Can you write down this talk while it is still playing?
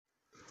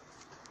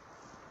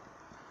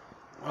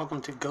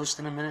Welcome to Ghost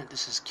in a Minute.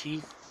 This is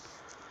Keith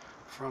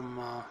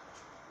from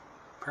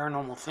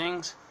Paranormal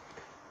Things,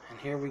 and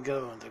here we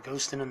go, the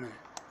Ghost in a Minute.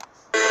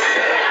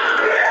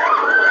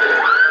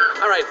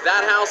 Alright,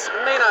 that house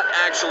may not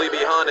actually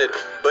be haunted,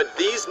 but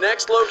these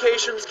next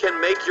locations can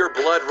make your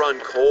blood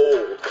run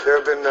cold. There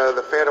have been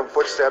the phantom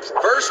footsteps.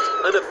 First,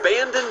 an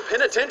abandoned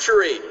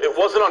penitentiary. It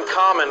wasn't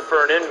uncommon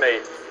for an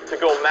inmate to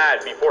go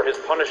mad before his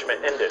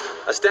punishment ended.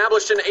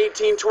 Established in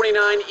 1829,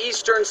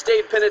 Eastern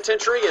State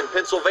Penitentiary in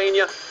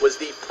Pennsylvania was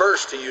the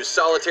first to use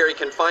solitary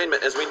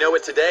confinement as we know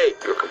it today.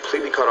 You were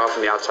completely cut off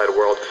from the outside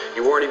world.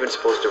 You weren't even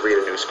supposed to read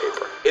a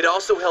newspaper. It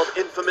also held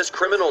infamous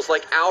criminals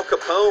like Al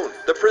Capone.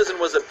 The prison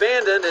was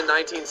abandoned in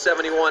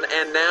 1971,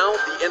 and now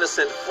the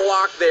innocent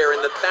flock there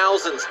in the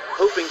thousands,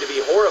 hoping to be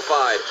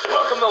horrified.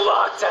 Welcome to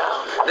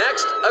lockdown.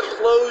 Next, a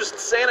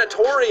closed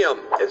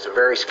sanatorium. It's a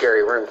very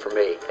scary room for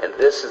me, and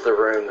this is the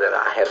room that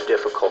I have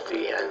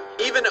difficulty in.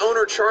 Even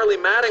owner Charlie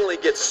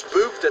Mattingly gets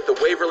spooked at the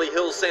Waverly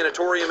Hills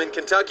Sanatorium in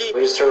Kentucky.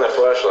 Please turn that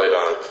flashlight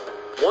on.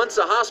 Once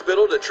a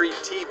hospital to treat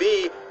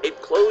TB,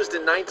 it closed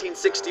in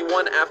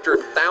 1961 after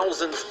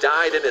thousands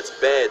died in its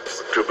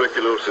beds.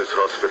 Tuberculosis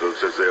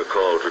hospitals, as they're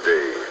called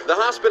today. The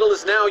hospital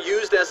is now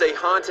used as a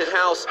haunted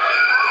house,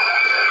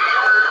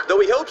 though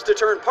he hopes to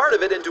turn part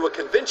of it into a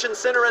convention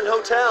center and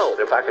hotel.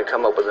 If I could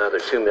come up with another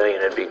 $2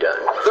 million, it'd be done.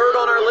 Third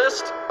on our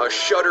list, a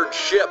shuttered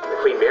ship.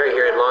 Queen Mary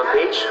here in Long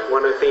Beach,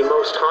 one of the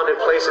most haunted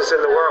places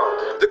in the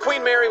world. The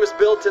Queen Mary was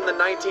built in the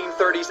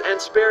 1930s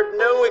and spared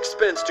no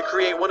expense to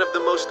create one of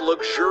the most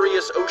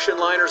luxurious ocean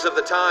liners of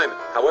the time.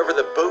 However,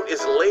 the boat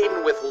is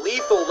laden with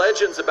lethal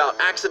legends about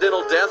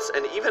accidental deaths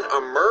and even a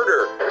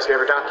murder. It was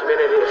never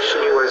documented if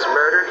she was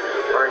murdered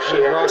or if she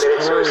had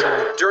committed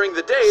suicide. During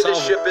the day, the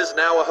ship is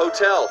now a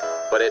hotel,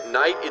 but at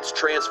night it's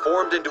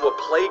transformed into a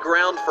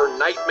playground for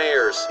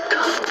nightmares.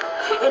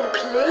 And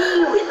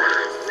play with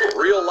us.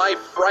 Real life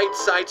fright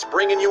sites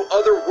bringing you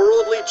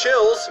otherworldly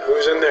chills.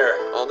 Who's in there?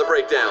 On the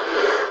breakdown.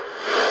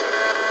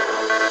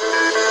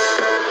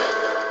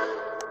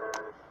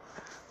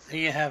 There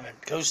you have it,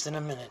 Ghost in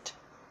a Minute.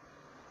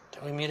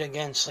 Till we meet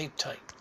again, sleep tight.